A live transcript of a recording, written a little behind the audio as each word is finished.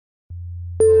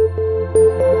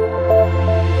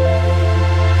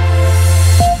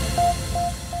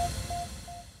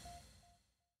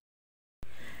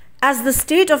As the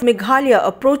state of Meghalaya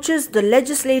approaches the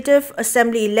Legislative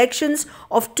Assembly elections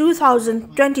of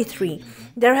 2023,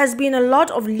 there has been a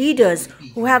lot of leaders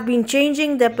who have been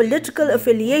changing their political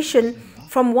affiliation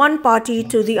from one party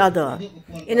to the other.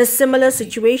 In a similar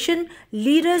situation,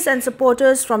 leaders and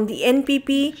supporters from the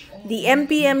NPP, the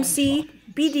MPMC,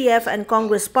 PDF and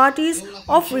Congress parties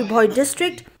of Bhoi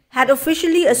district had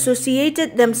officially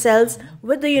associated themselves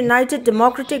with the United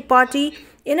Democratic Party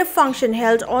in a function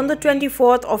held on the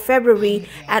 24th of February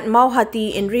at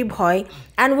MAWHATI in Bhoi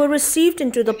and were received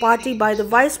into the party by the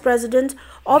Vice President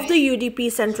of the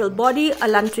UDP central body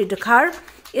ALLANTRY DKHAR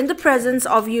in the presence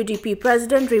of UDP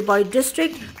President Bhoi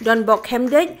District DONBOK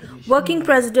KHYMDEIT, Working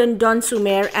President Don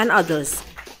Sumer and others.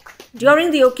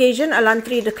 During the occasion,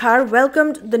 ALLANTRY DKHAR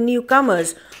welcomed the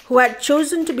newcomers who had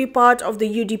chosen to be part of the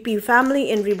UDP family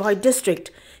in Bhoi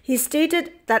District. He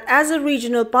stated that as a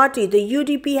regional party, the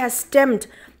UDP has stemmed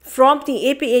from the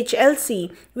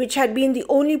APHLC, which had been the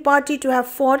only party to have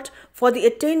fought for the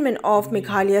attainment of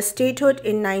Meghalaya statehood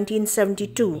in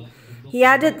 1972. He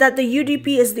added that the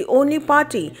UDP is the only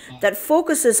party that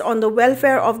focuses on the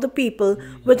welfare of the people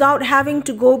without having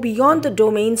to go beyond the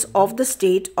domains of the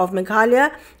state of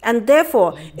Meghalaya, and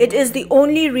therefore it is the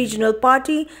only regional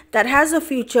party that has a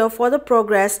future for the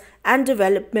progress and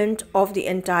development of the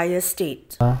entire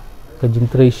state.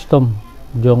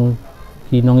 Jong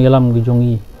ki nong yalam ki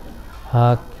jongi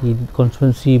ha ki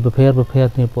konstituensi beper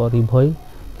ni po Bhoi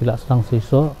kila stang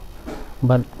seso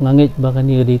bat ngangit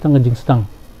bakani di tang jing stang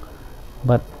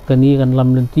bat kani kan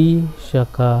lam lenti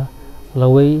syaka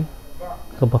lawai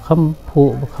ke bakam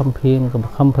phu bakam phing ke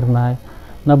bakam pernai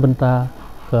na benta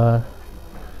ke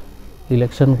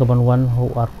election ke banwan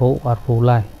ho arpo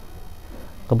lai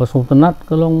ke basung tenat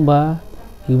ke long ba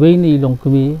iwei ni long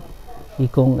kumi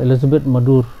ikong Elizabeth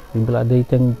Madur bila ada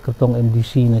teng kertong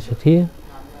MDC na syathe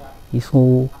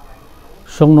isu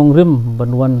song nong rim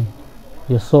banwan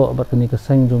yaso bat kani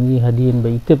kasang jongi hadien ba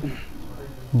itip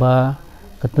ba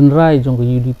katenrai jong ke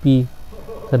UDP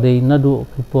kadai nadu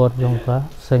report jong ka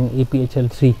sang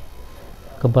APHLC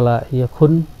kabala ya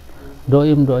khun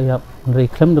doim doyap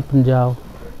reclaim de penjau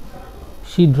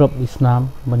she drop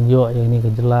Islam banyo yang ni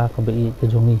kejela ka bai ke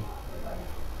jongi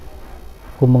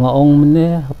ko mga ong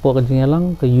mene apo ka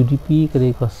jingalang ke UDP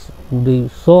kadai kas udai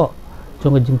so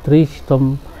jong ka jing trace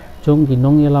tom jong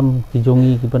ginong yalam ki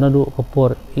jongi ki banadu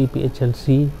kapor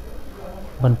APHLC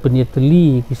ban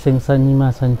penyeteli ki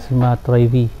sengsanima sansima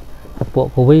trivi apo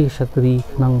kowe satri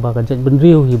nang bagajat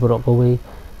benriu hi borok kowe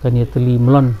kanyeteli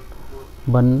melon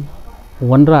ban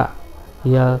wanra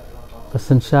ya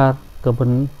kesensar ke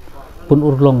ben pun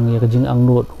urlong ya kejing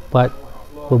angnut pat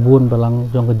pebun balang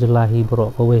jong kejelahi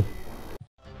borok kowe